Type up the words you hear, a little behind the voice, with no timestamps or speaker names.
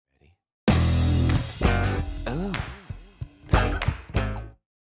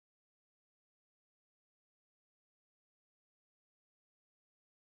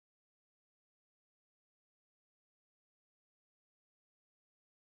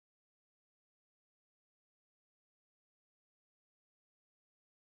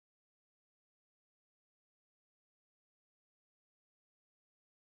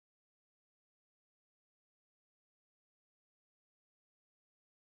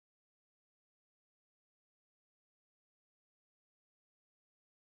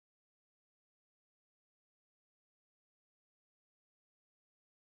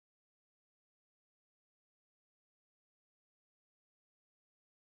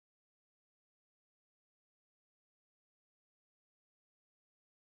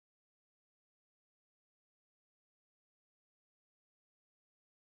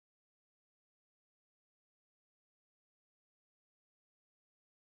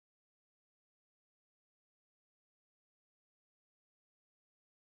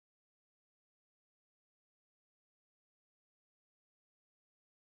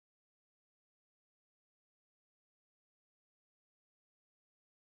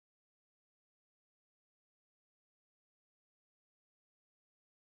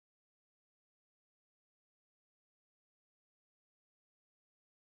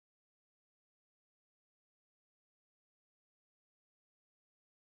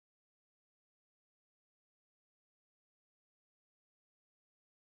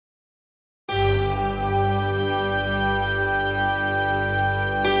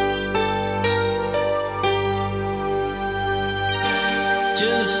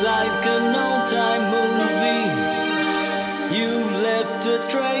Just like an old-time movie, you've left a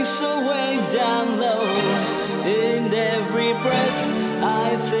trace away down low. In every breath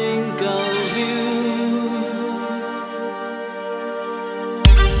I think of you.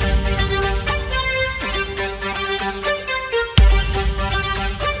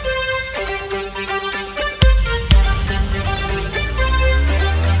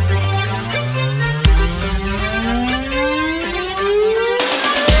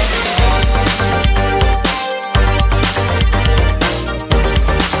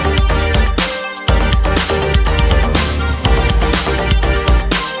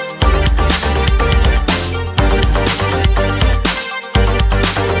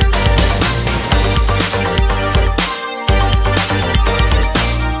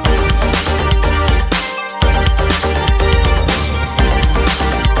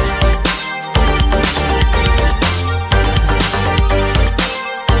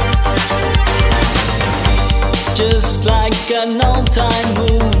 Just like an old-time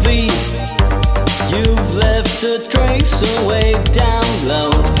movie, you've left a trace away down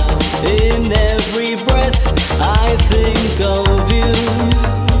low. In every breath I think of you.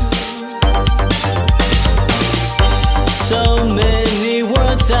 So many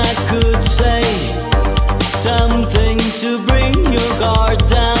words I could say, something to bring your guard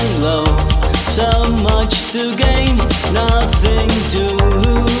down low. So much to gain, nothing to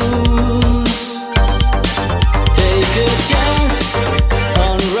lose. Take a chance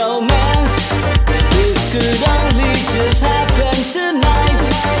on romance. This could only just happen tonight.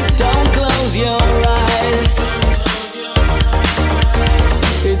 Don't close your eyes.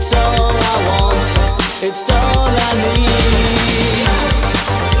 It's all I want, it's all I need.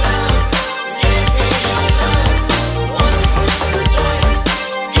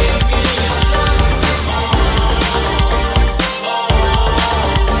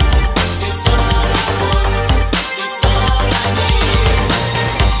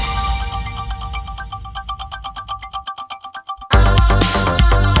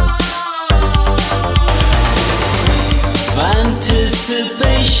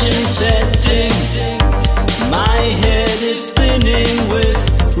 Anticipation setting, my head is spinning with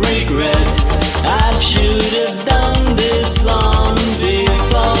regret. I should have done this long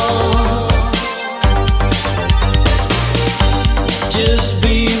before. Just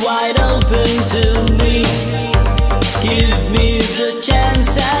be wide open to me. Give me the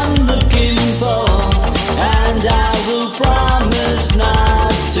chance I'm looking for, and I will promise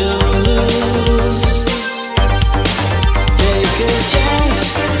not to lose. Take a chance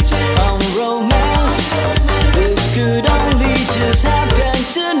on romance. This could only just happen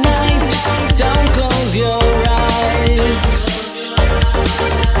tonight. Don't close your eyes.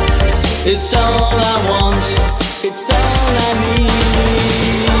 It's all I want, it's all I need.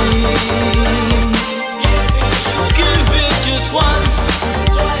 Give it just once,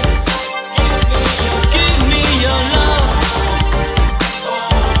 twice. Give me your love.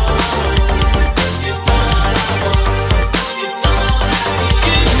 It's all I want, it's all I need.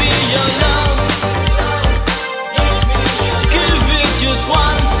 Give me your love. Give it just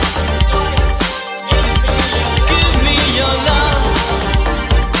once, twice. Give me your love.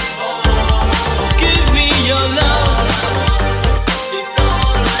 Give me your love. It's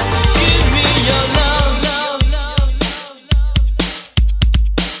all I need. Give me your love, love, love.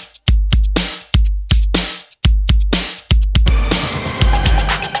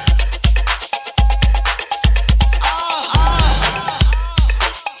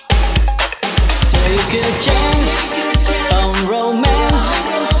 Take a chance on romance.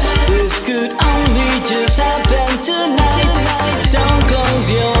 This could only just happen tonight. Don't close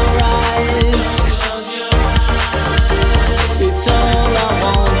your eyes. It's all I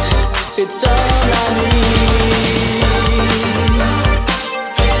want, it's all I need.